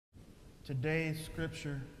Today's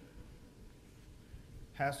scripture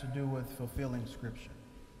has to do with fulfilling scripture.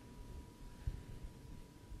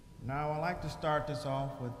 Now, I'd like to start this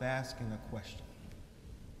off with asking a question.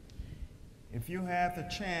 If you had the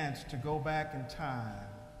chance to go back in time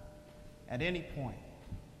at any point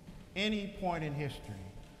in history,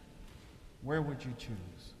 where would you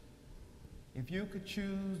choose? If you could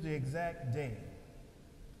choose the exact day,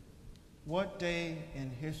 what day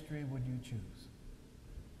in history would you choose?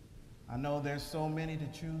 I know there's so many to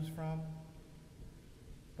choose from,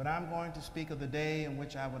 but I'm going to speak of the day in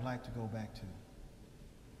which I would like to go back to.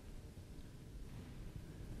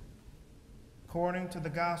 According to the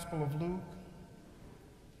Gospel of Luke,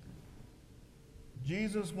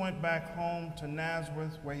 Jesus went back home to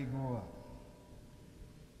Nazareth where he grew up.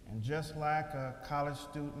 And just like a college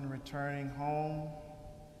student returning home,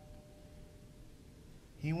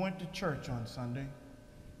 he went to church on Sunday,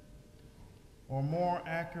 or more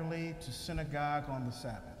accurately, to synagogue on the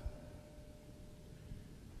Sabbath.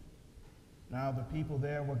 Now the people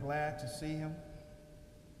there were glad to see him.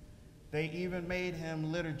 They even made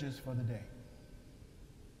him liturgist for the day,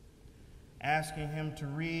 asking him to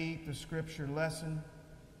read the scripture lesson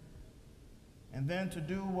and then to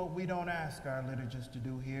do what we don't ask our liturgists to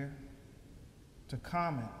do here, to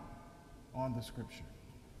comment on the scripture.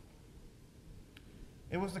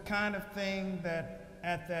 It was the kind of thing that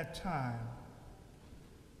at that time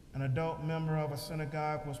an adult member of a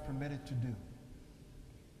synagogue was permitted to do.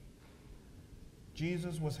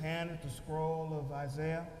 Jesus was handed the scroll of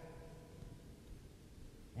Isaiah,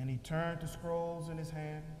 and he turned the scrolls in his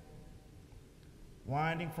hand,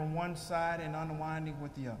 winding from one side and unwinding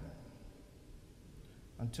with the other,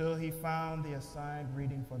 until he found the assigned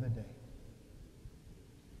reading for the day,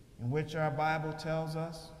 in which our Bible tells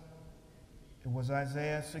us it was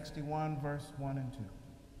Isaiah 61, verse 1 and 2.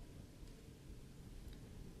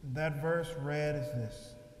 That verse read as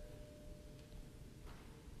this: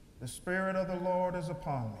 "The Spirit of the Lord is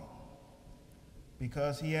upon me,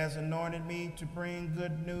 because he has anointed me to bring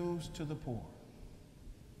good news to the poor.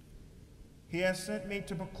 He has sent me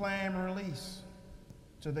to proclaim release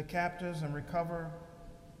to the captives and recover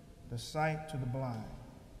the sight to the blind,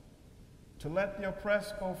 to let the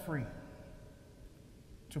oppressed go free,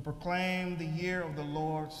 to proclaim the year of the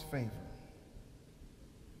Lord's favor."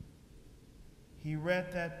 He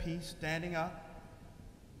read that piece standing up,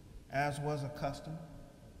 as was a custom,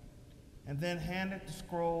 and then handed the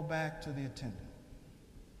scroll back to the attendant.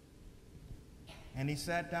 And he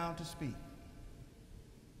sat down to speak,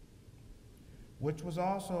 which was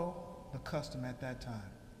also the custom at that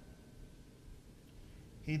time.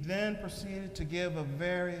 He then proceeded to give a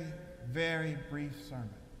very, very brief sermon,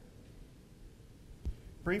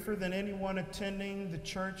 briefer than anyone attending the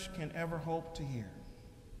church can ever hope to hear.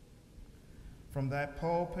 From that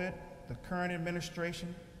pulpit, the current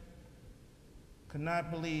administration could not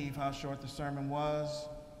believe how short the sermon was,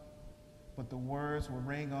 but the words will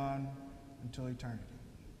ring on until eternity.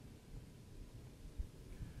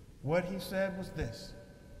 What he said was this: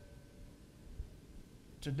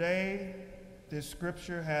 "Today, this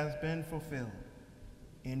scripture has been fulfilled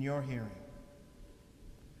in your hearing."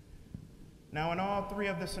 Now, in all three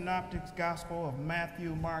of the synoptic gospels of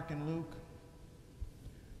Matthew, Mark, and Luke,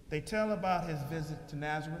 they tell about his visit to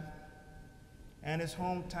Nazareth and his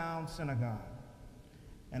hometown synagogue,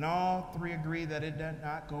 and all three agree that it did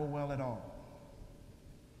not go well at all,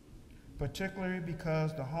 particularly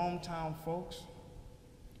because the hometown folks,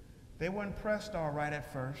 they were impressed all right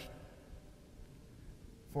at first.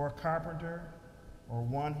 For a carpenter, or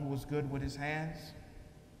one who was good with his hands,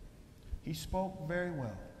 he spoke very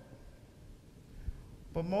well.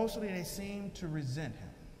 But mostly they seemed to resent him,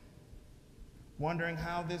 wondering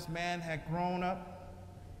how this man had grown up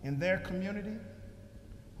in their community,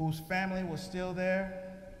 whose family was still there,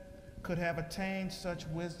 could have attained such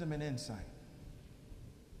wisdom and insight.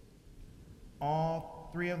 All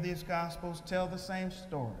three of these gospels tell the same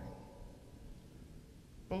story,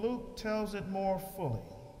 but Luke tells it more fully,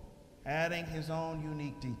 adding his own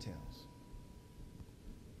unique details.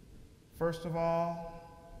 First of all,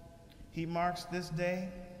 he marks this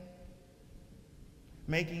day,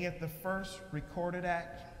 making it the first recorded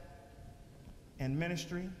act and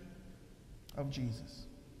ministry of Jesus,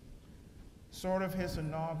 sort of his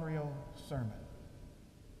inaugural sermon.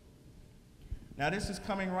 Now, this is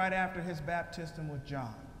coming right after his baptism with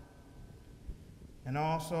John, and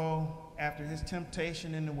also after his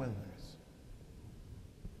temptation in the wilderness.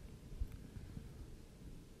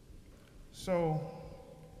 So,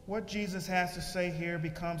 what Jesus has to say here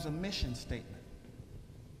becomes a mission statement,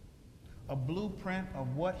 a blueprint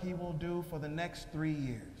of what he will do for the next 3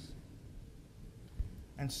 years.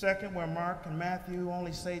 And second, where Mark and Matthew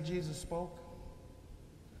only say Jesus spoke,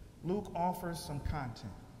 Luke offers some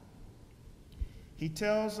content. He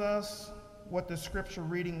tells us what the scripture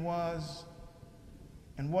reading was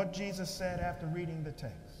and what Jesus said after reading the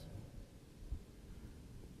text.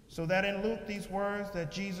 So that in Luke, these words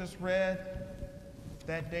that Jesus read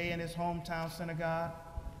that day in his hometown synagogue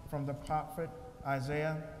from the prophet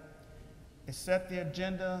Isaiah, it set the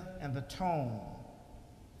agenda and the tone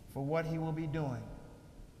for what he will be doing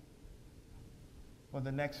for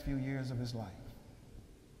the next few years of his life.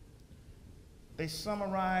 They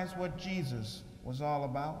summarize what Jesus was all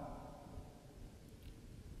about.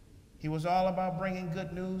 He was all about bringing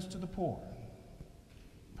good news to the poor,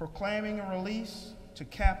 proclaiming a release to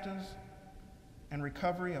captives and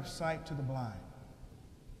recovery of sight to the blind.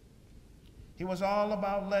 He was all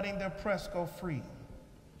about letting the oppressed go free,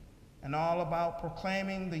 and all about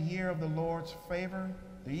proclaiming the year of the Lord's favor,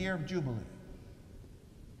 the year of Jubilee,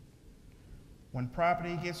 when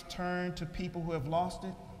property gets turned to people who have lost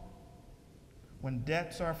it, when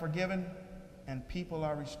debts are forgiven and people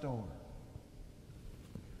are restored.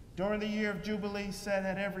 During the year of Jubilee, set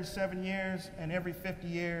at every 7 years and every 50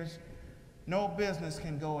 years, no business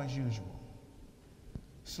can go as usual.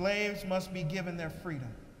 Slaves must be given their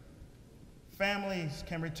freedom. Families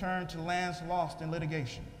can return to lands lost in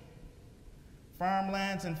litigation.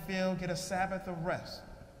 Farmlands and fields get a Sabbath of rest,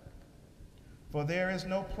 for there is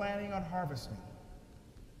no planting or harvesting.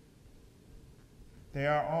 They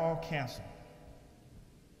are all canceled.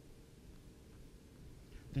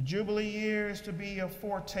 The Jubilee year is to be a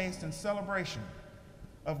foretaste and celebration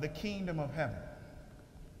of the kingdom of heaven.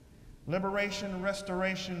 Liberation,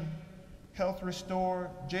 restoration, health restored,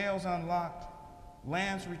 jails unlocked,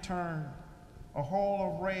 lands returned, a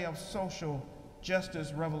whole array of social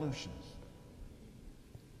justice revolutions.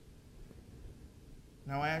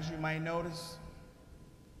 Now, as you might notice,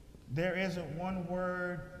 there isn't one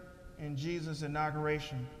word in Jesus'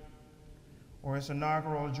 inauguration or his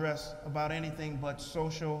inaugural address about anything but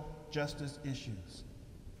social justice issues.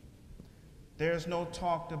 There's no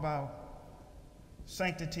talk about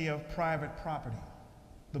sanctity of private property,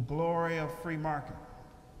 the glory of free market,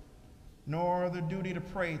 nor the duty to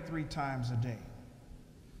pray 3 times a day,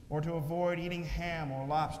 or to avoid eating ham or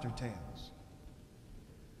lobster tails.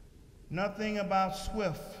 Nothing about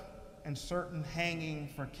swift and certain hanging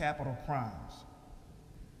for capital crimes.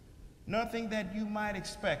 Nothing that you might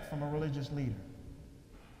expect from a religious leader.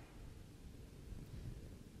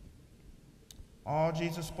 All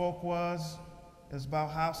Jesus spoke is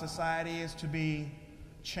about how society is to be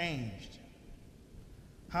changed,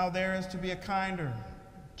 how there is to be a kinder,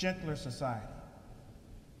 gentler society.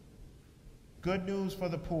 Good news for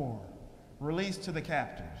the poor, release to the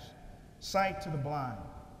captives, sight to the blind,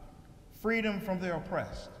 freedom from the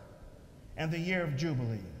oppressed, and the year of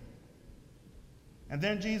Jubilee. And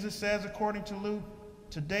then Jesus says, according to Luke,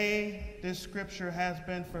 today this scripture has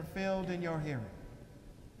been fulfilled in your hearing.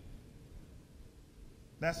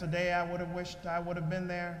 That's the day I would have wished I would have been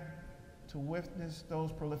there to witness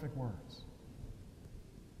those prolific words.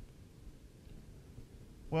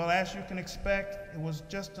 Well, as you can expect, it was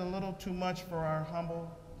just a little too much for our humble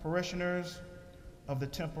parishioners of the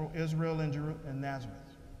temple Israel in Nazareth.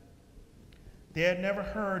 They had never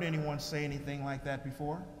heard anyone say anything like that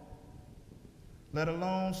before, let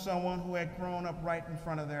alone someone who had grown up right in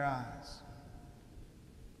front of their eyes.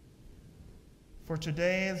 For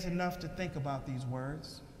today is enough to think about these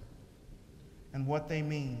words and what they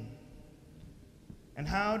mean. And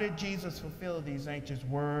how did Jesus fulfill these ancient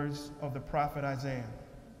words of the prophet Isaiah?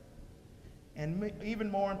 And even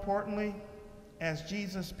more importantly, as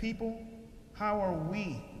Jesus' people, how are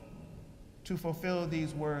we to fulfill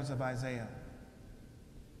these words of Isaiah?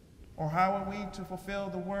 Or how are we to fulfill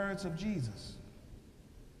the words of Jesus?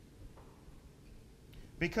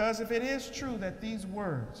 Because if it is true that these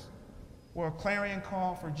words were a clarion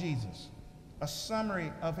call for Jesus, a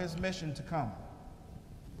summary of his mission to come,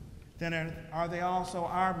 then are they also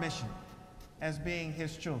our mission as being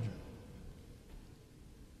his children?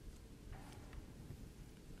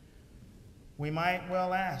 We might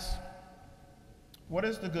well ask, what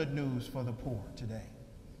is the good news for the poor today?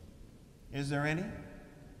 Is there any?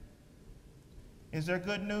 Is there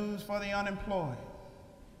good news for the unemployed?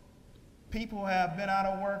 People have been out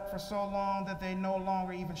of work for so long that they no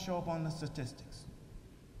longer even show up on the statistics.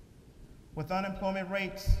 With unemployment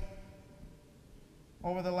rates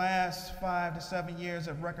over the last 5 to 7 years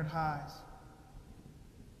at record highs,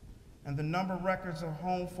 and the number of records of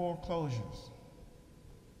home foreclosures,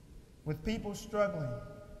 with people struggling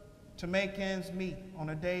to make ends meet on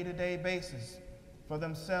a day-to-day basis for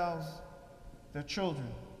themselves, their children,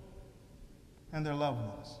 and their loved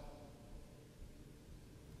ones.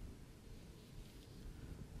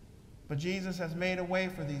 But Jesus has made a way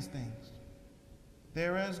for these things.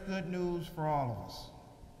 There is good news for all of us.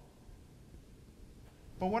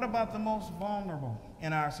 But what about the most vulnerable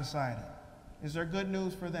in our society? Is there good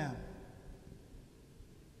news for them?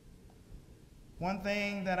 One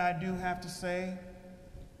thing that I do have to say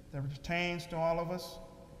that pertains to all of us,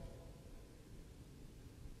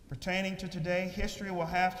 pertaining to today, history will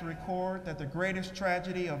have to record that the greatest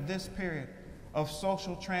tragedy of this period of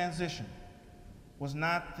social transition was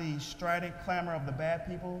not the strident clamor of the bad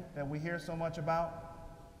people that we hear so much about,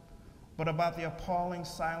 but about the appalling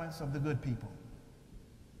silence of the good people.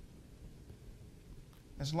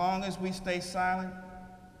 As long as we stay silent,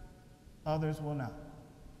 others will not.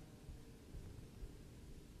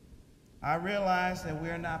 I realize that we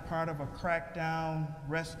are not part of a crackdown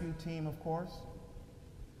rescue team, of course,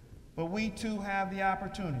 but we too have the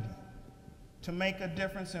opportunity to make a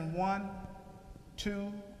difference in 1,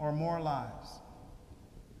 2, or more lives.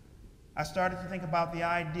 I started to think about the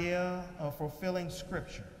idea of fulfilling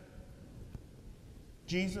Scripture.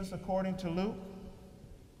 Jesus, according to Luke,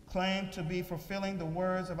 claimed to be fulfilling the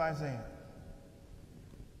words of Isaiah.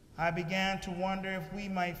 I began to wonder if we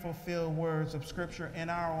might fulfill words of Scripture in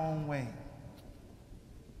our own way.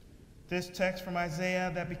 This text from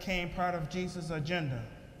Isaiah that became part of Jesus' agenda,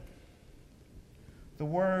 the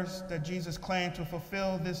words that Jesus claimed to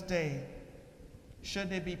fulfill this day, should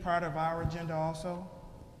they be part of our agenda also?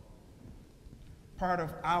 Part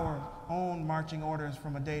of our own marching orders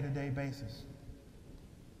from a day-to-day basis.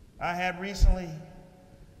 I had recently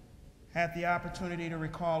had the opportunity to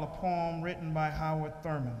recall a poem written by Howard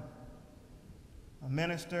Thurman, a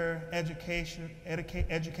minister,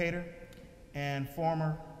 educator, and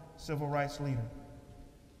former civil rights leader.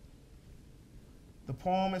 The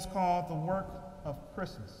poem is called "The Work of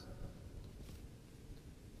Christmas."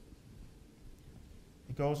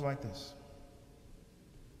 It goes like this.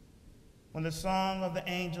 When the song of the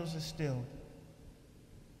angels is stilled,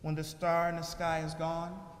 when the star in the sky is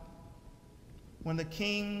gone, when the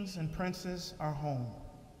kings and princes are home,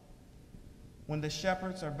 when the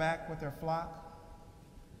shepherds are back with their flock,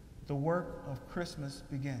 the work of Christmas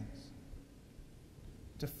begins.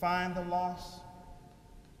 To find the lost,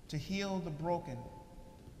 to heal the broken,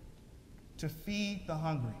 to feed the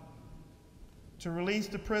hungry, to release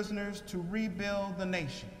the prisoners, to rebuild the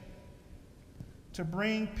nation, to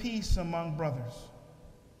bring peace among brothers,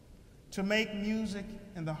 to make music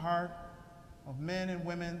in the heart of men and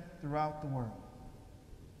women throughout the world.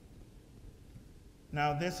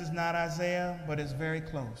 Now, this is not Isaiah, but it's very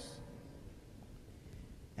close.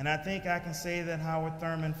 And I think I can say that Howard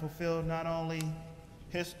Thurman fulfilled not only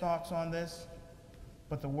his thoughts on this,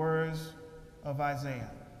 but the words of Isaiah.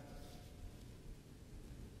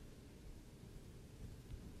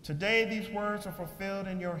 Today, these words are fulfilled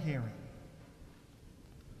in your hearing.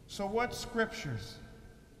 So what scriptures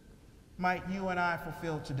might you and I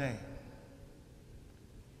fulfill today?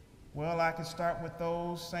 Well, I can start with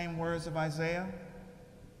those same words of Isaiah.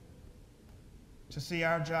 To see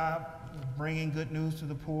our job of bringing good news to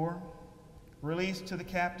the poor, release to the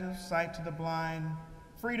captives, sight to the blind,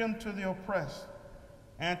 freedom to the oppressed,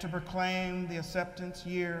 and to proclaim the acceptance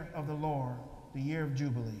year of the Lord, the year of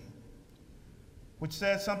Jubilee, which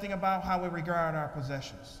says something about how we regard our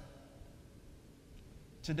possessions.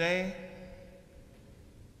 Today,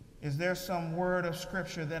 is there some word of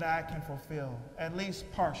Scripture that I can fulfill, at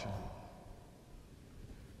least partially?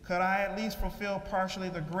 Could I at least fulfill partially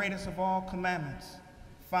the greatest of all commandments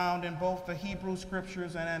found in both the Hebrew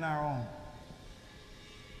Scriptures and in our own?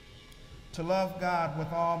 To love God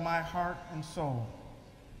with all my heart and soul,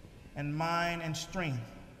 and mind and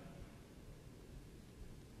strength.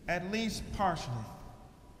 At least partially,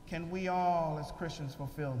 can we all as Christians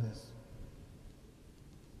fulfill this?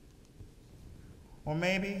 Or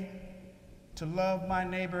maybe to love my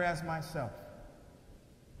neighbor as myself.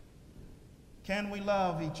 Can we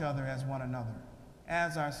love each other as one another,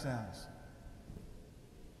 as ourselves?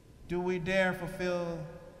 Do we dare fulfill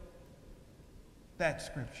that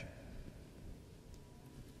scripture?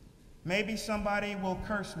 Maybe somebody will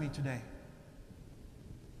curse me today,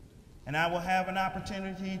 and I will have an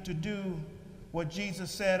opportunity to do what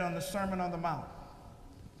Jesus said on the Sermon on the Mount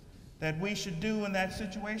that we should do in that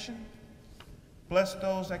situation. Bless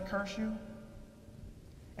those that curse you,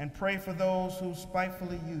 and pray for those who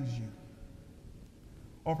spitefully use you.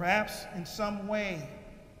 Or perhaps in some way,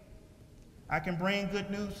 I can bring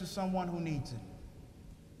good news to someone who needs it.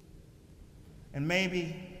 And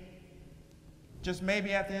maybe, just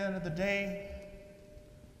maybe at the end of the day,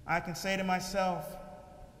 I can say to myself,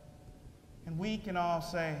 and we can all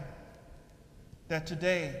say, that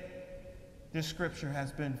today this scripture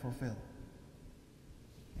has been fulfilled.